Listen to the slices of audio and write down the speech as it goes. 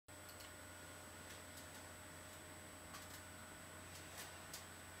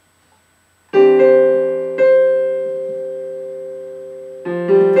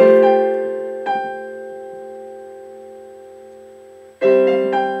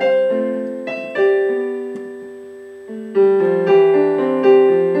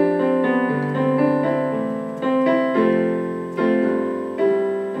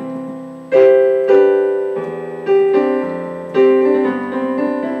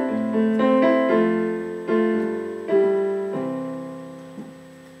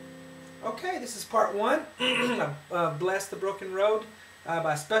part one of Bless the Broken Road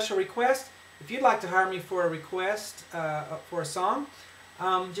by special request. If you'd like to hire me for a request for a song,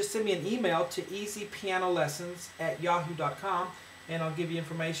 just send me an email to easypianolessons@yahoo.com and I'll give you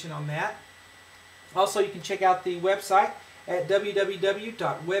information on that. Also, you can check out the website at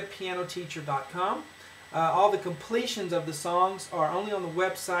www.webpianoteacher.com. All the completions of the songs are only on the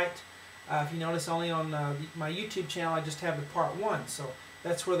website. If you notice, only on my YouTube channel I just have the part one, so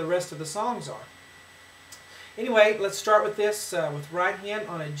that's where the rest of the songs are. Anyway, let's start with this with right hand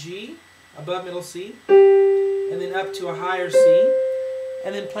on a G above middle C, and then up to a higher C,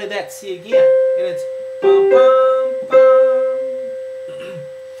 and then play that C again, and it's bum bum bum.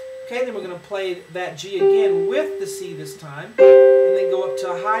 Okay, then we're going to play that G again with the C this time, and then go up to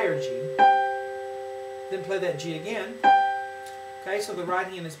a higher G, then play that G again. Okay, so the right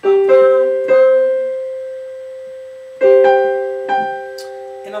hand is bum bum bum.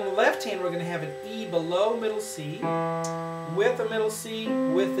 And on the left hand, we're going to have an E below middle C, with a middle C,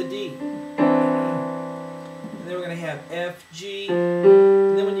 with a D. And then we're going to have F, G,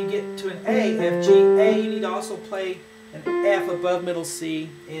 and then when you get to an A, F, G, A, you need to also play an F above middle C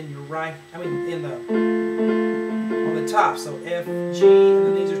in your right, on the top. So F, G, and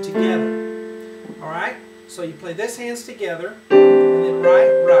then these are together. Alright, so you play this hands together, and then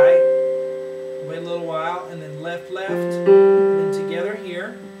right, right, wait a little while, and then left, left, and then together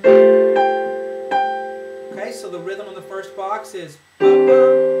here. Okay, so the rhythm on the first box is 1,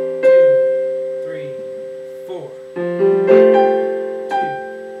 2, 3, 4. 2,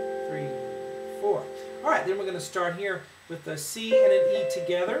 3, 4. Alright, then we're going to start here with a C and an E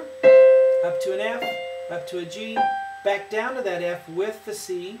together, up to an F, up to a G, back down to that F with the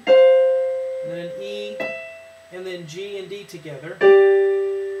C, and then an E, and then G and D together.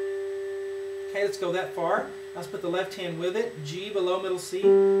 Okay, let's go that far. Let's put the left hand with it, G below middle C,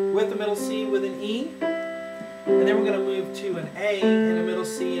 with the middle C with an E, and then we're going to move to an A and a middle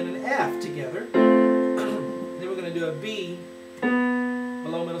C and an F together. Then we're going to do a B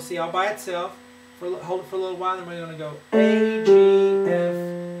below middle C all by itself. Hold it for a little while, and then we're going to go A, G, F,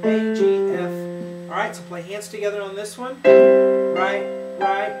 A, G, F. Alright, so play hands together on this one. Right,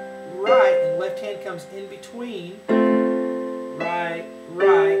 right, right, and left hand comes in between. Right,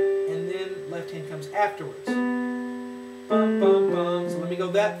 right, and then left hand comes afterwards. Bum, bum, bum. So let me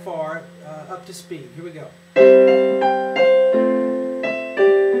go that far, up to speed. Here we go.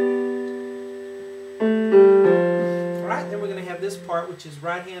 Alright, then we're going to have this part, which is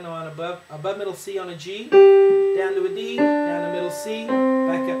right hand on above middle C on a G, down to a D, down to middle C,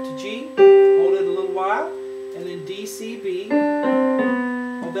 back up to G, hold it a little while, and then D, C, B,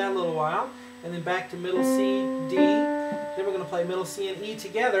 hold that a little while, and then back to middle C, D, then we're going to play middle C and E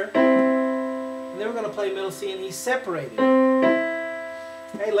together, and then we're going to play middle C and E separated.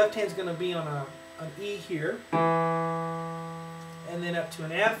 Okay, left hand's going to be on an E here, and then up to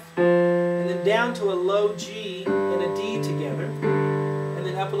an F, and then down to a low G and a D together, and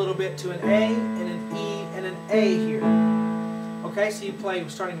then up a little bit to an A and an E and an A here. Okay, so you play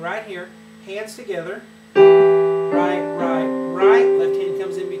starting right here, hands together, right, right, right, left hand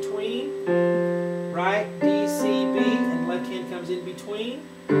comes in between, right, D, C, B, and left hand comes in between,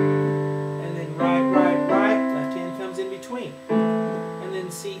 and then right, right, right, left hand comes in between, and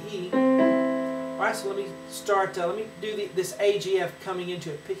then C, E. Alright, so let me start, let me do this A, G, F coming into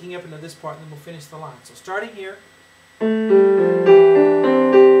it, picking up into this part, and then we'll finish the line. So starting here.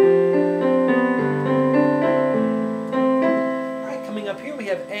 Alright, coming up here we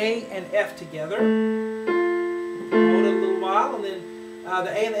have A and F together. Hold it a little while, and then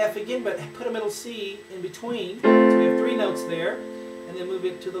the A and the F again, but put a middle C in between. So we have 3 notes there, and then move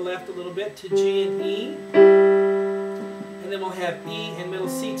it to the left a little bit to G and E. And then we'll have E and middle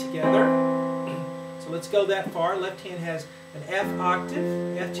C together. So let's go that far. Left hand has an F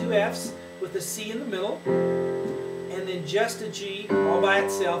octave, F 2 Fs, with a C in the middle, and then just a G all by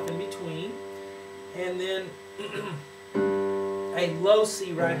itself in between, and then a low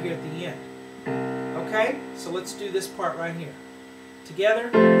C right here at the end. Okay, so let's do this part right here. Together,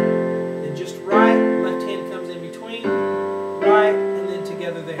 then just right, left hand comes in between, right, and then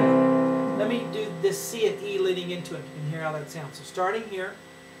together there. Let me do this C and E leading into it. You can hear how that sounds. So starting here.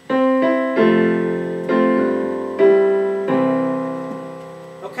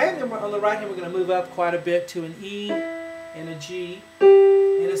 Okay, then on the right hand we're going to move up quite a bit to an E and a G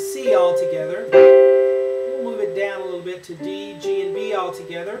and a C all together. We'll move it down a little bit to D, G, and B all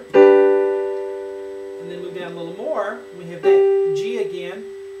together. And then move down a little more. We have that G again,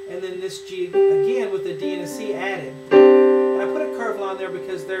 and then this G again with a D and a C added. And I put a curve line there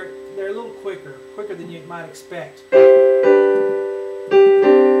because they're a little quicker than you might expect.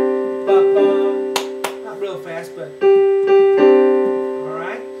 Ba-bum. real fast, but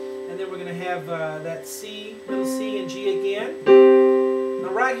alright. And then we're going to have that C, middle C and G again.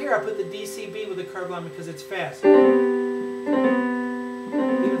 Now right here I put the D, C, B with a curved line because it's fast. Even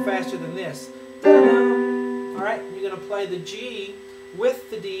faster than this. Alright, you're going to play the G with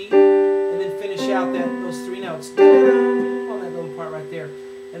the D and then finish out those three notes on that little part right there.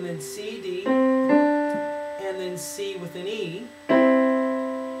 And then C, D, and then C with an E.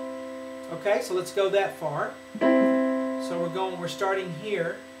 Okay, so let's go that far. So we're starting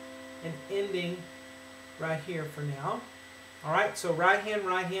here and ending right here for now. Alright, so right hand,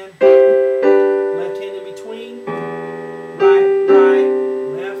 left hand in between, right,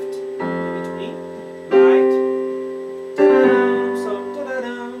 left in between, right, da-da-dum, so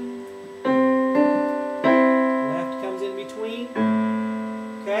da-da-dum. Left comes in between,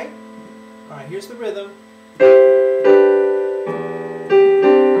 okay? Alright, here's the rhythm.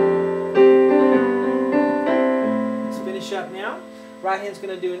 Up now. Right hand's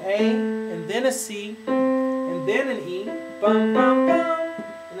going to do an A and then a C and then an E. Bum, bum, bum.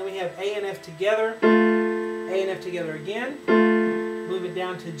 And then we have A and F together. A and F together again. Move it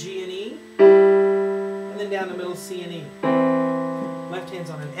down to G and E. And then down the middle C and E. Left hand's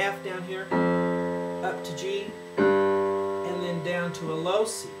on an F down here. Up to G. And then down to a low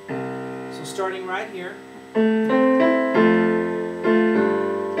C. So starting right here.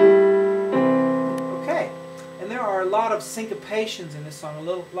 There are a lot of syncopations in this song, a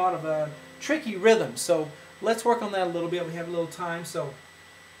lot of tricky rhythms. So let's work on that a little bit. We have a little time. So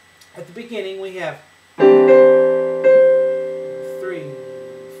at the beginning we have 3,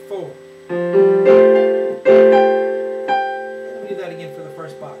 4. Let me do that again for the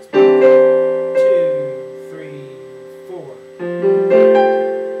first box. 2, 3, 4.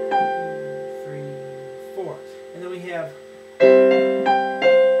 3, 4. And then we have.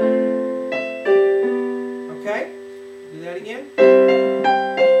 Okay, do that again.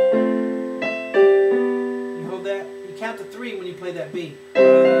 You hold that, you count to 3 when you play that beat.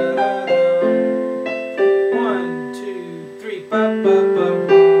 1, 2, 3, ba, ba, ba.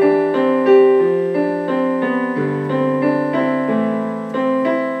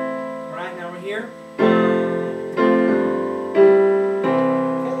 Alright, now we're here.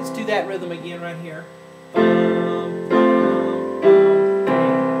 Okay, let's do that rhythm again right here.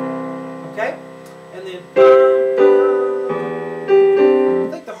 Okay, and then I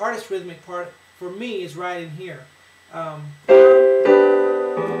think the hardest rhythmic part for me is right in here.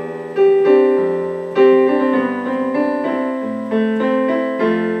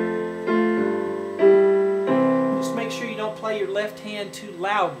 Just make sure you don't play your left hand too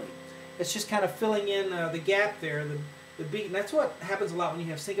loudly. It's just kind of filling in the gap there, the beat. And that's what happens a lot when you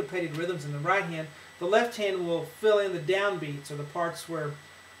have syncopated rhythms in the right hand. The left hand will fill in the downbeats or the parts where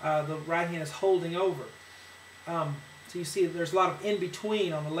the right hand is holding over. So you see there's a lot of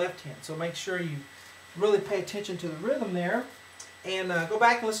in-between on the left hand. So make sure you really pay attention to the rhythm there. And go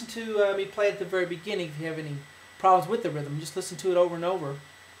back and listen to me play at the very beginning if you have any problems with the rhythm. Just listen to it over and over.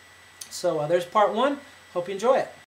 So there's part 1. Hope you enjoy it.